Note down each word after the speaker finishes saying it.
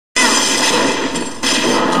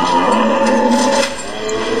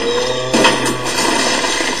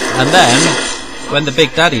And then, when the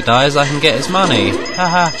Big Daddy dies, I can get his money.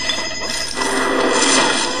 Haha.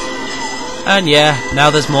 And yeah,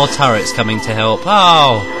 now there's more turrets coming to help.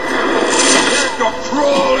 Oh! You're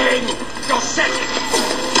crawling! You're sick!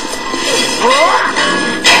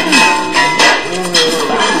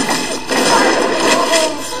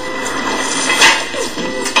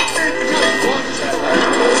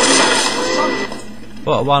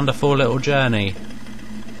 What a wonderful little journey.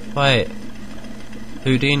 Wait.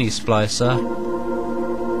 Houdini Splicer.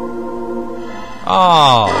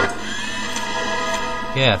 Oh!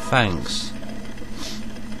 Yeah, thanks.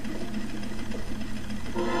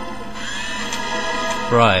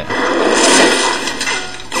 Right.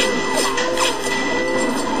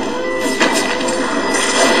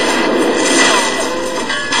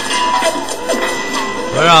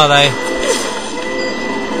 Where are they?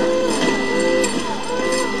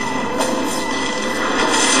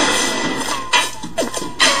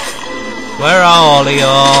 Where are all of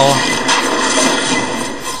y'all?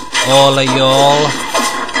 All of y'all?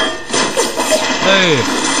 Move!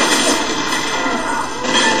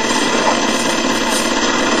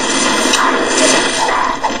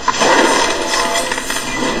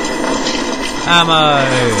 Ammo!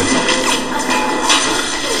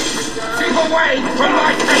 Keep away from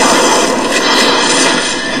my face!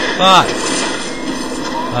 Fuck!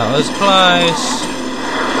 That was close.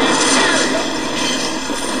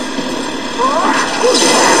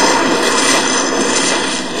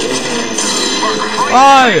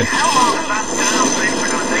 Oh!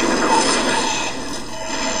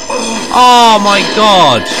 Oh my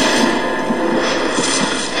god!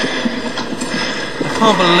 I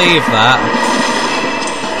can't believe that.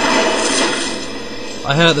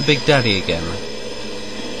 I hurt the Big Daddy again.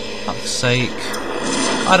 Fuck's sake.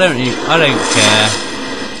 I don't care.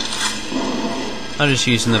 I'm just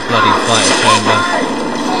using the bloody fighter chamber.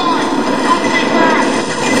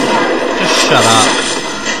 Just shut up.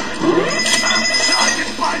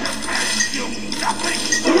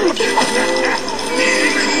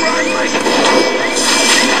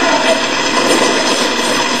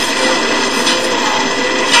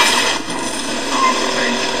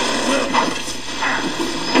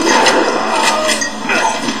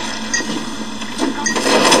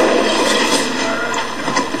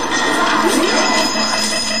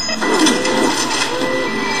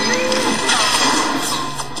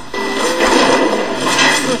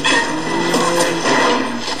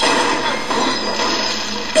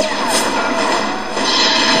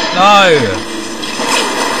 No!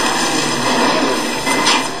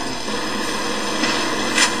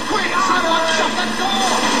 Quick, someone shut the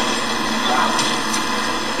door!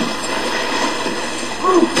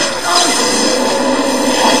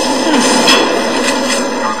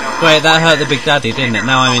 Wait, that hurt the Big Daddy, didn't it?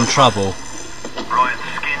 Now I'm in trouble. Brian's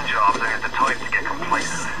skin jobs are at the type to get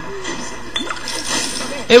complacent.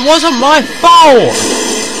 It wasn't my fault!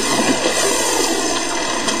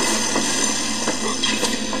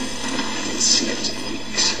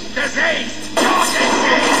 Disease! Your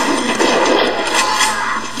disease!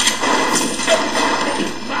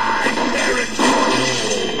 Mine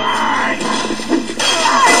territory! Mine!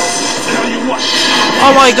 Tell you what!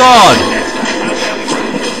 Oh my god!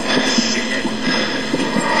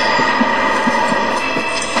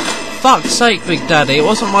 Fuck's sake, Big Daddy, it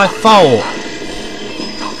wasn't my fault!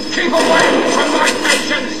 Keep away from my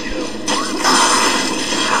patients!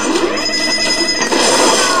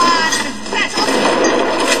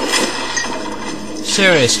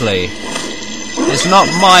 Seriously. It's not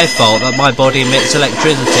my fault that my body emits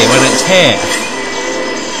electricity when it's here.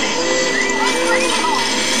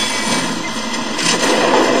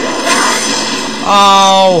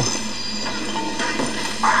 Oh!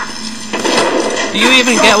 Do you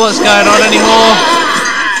even get what's going on anymore?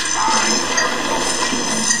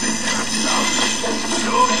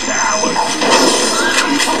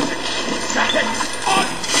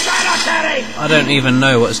 I don't even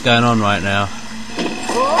know what's going on right now.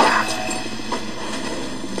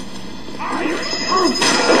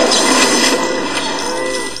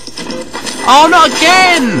 Oh, not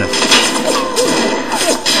again!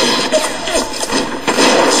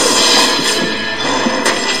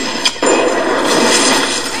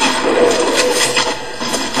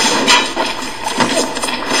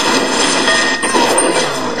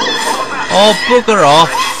 Oh, bugger off.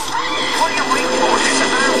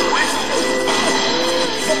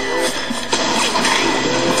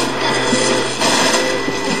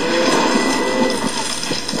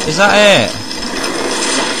 Is that it?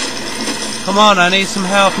 Come on, I need some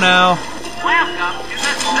help now. Welcome to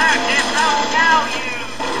the circus, oh no, you!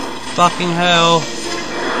 Fucking hell.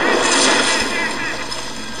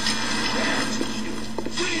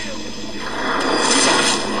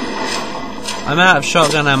 I'm out of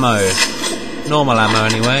shotgun ammo. Normal ammo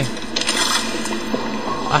anyway.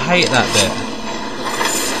 I hate that bit.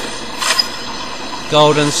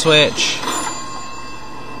 Golden switch.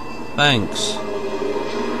 Thanks.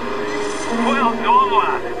 Well done,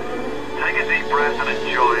 lad. Take a deep breath and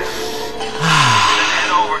enjoy it. Then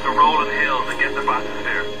head over to Rolling Hills and get the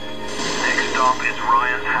bathysphere. Next stop is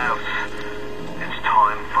Ryan's house. It's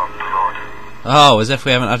time for blood. Oh, as if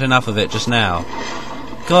we haven't had enough of it just now.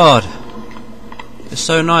 God. It's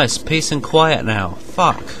so nice. Peace and quiet now.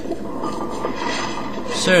 Fuck.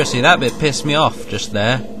 Seriously, that bit pissed me off just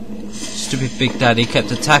there. Stupid Big Daddy kept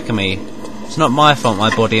attacking me. It's not my fault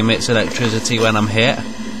my body emits electricity when I'm hit.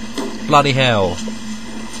 Bloody hell.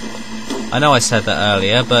 I know I said that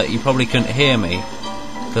earlier, but you probably couldn't hear me.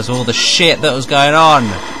 Because of all the shit that was going on.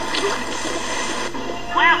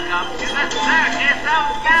 Welcome to the circus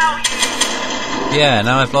of value. Yeah,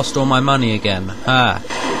 now I've lost all my money again. Ha.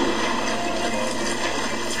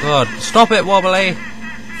 God, stop it, Wobbly!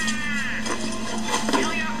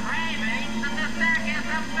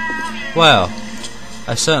 Well,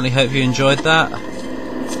 I certainly hope you enjoyed that.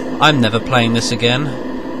 I'm never playing this again.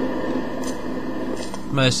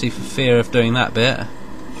 Mostly for fear of doing that bit.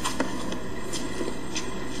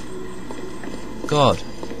 God.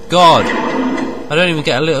 God! I don't even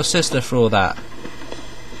get a little sister for all that.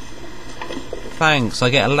 Thanks, I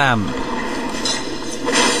get a lamp.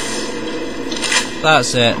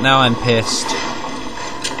 That's it, now I'm pissed.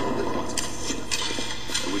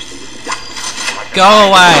 Go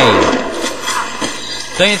away!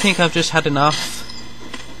 Don't you think I've just had enough?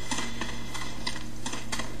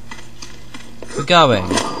 We're going.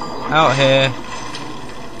 Out here.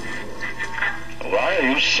 Why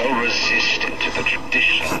are you so resistant to the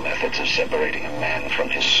traditional methods of separating a man from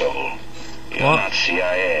his soul? You're What? not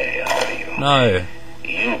CIA, are you? No.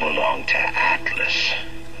 You belong to Atlas,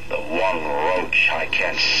 the one roach I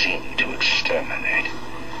can't seem to exterminate.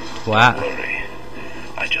 What? Don't worry.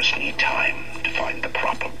 I just need time to find the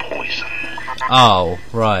proper poison. Oh,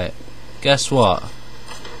 right. Guess what?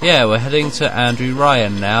 Yeah, we're heading to Andrew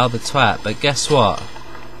Ryan now, the twat, but guess what?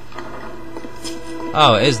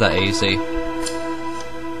 Oh, it is that easy.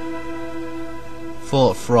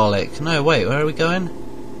 Fort Frolic. No, wait, where are we going?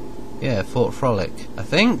 Yeah, Fort Frolic, I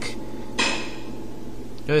think?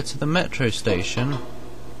 Go to the metro station.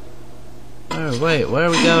 Oh, wait, where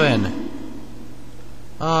are we going?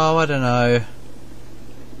 Oh, I don't know.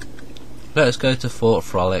 Let's go to Fort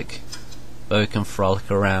Frolic, where we can frolic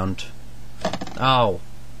around. Oh.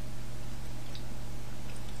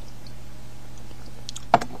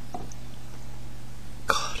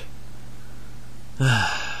 God.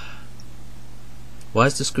 Why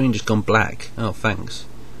has the screen just gone black? Oh, thanks.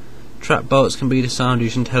 Trap bolts can be disarmed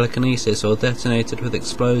using telekinesis or detonated with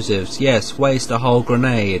explosives. Yes, waste a whole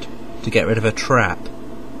grenade to get rid of a trap.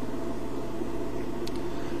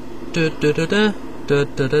 Da da da da da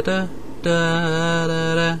da da da.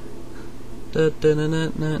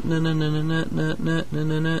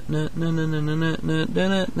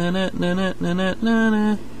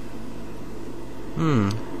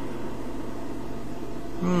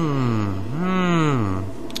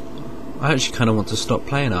 I actually kind of want to stop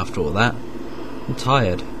playing after all that. I'm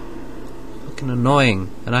tired. Fucking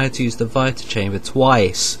annoying. And I had to use the Vita Chamber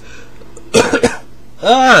twice.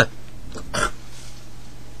 Ah!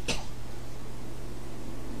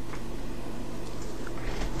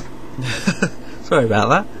 Sorry about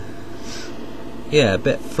that. Yeah, a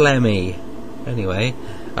bit phlegmy. Anyway,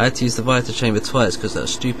 I had to use the Vita Chamber twice because that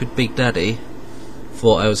stupid Big Daddy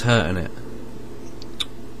thought I was hurting it.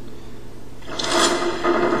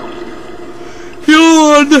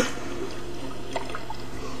 Yawn!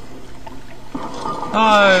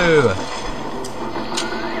 Oh!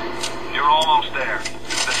 You're almost there.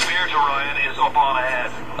 The sphere to Ryan is up on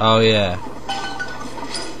ahead. Oh yeah.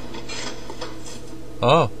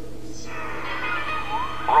 Oh.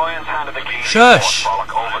 Ryan's handed the key Shush! to Fort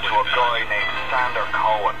Frolic over to a guy named Sander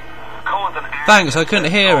Cohen. Cohen's an Thanks, I couldn't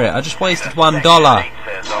hear it. I just wasted $1. I've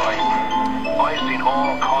seen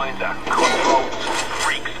all kinds of cutthroats,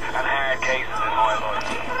 freaks, and hard cases in my life.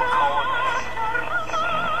 But Cohen,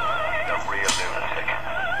 he's a real lunatic.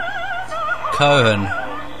 Cohen.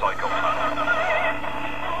 Psychopath.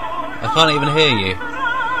 I can't even hear you.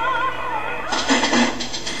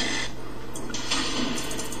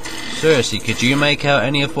 Seriously, could you make out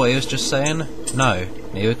any of what he was just saying? No,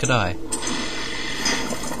 neither could I.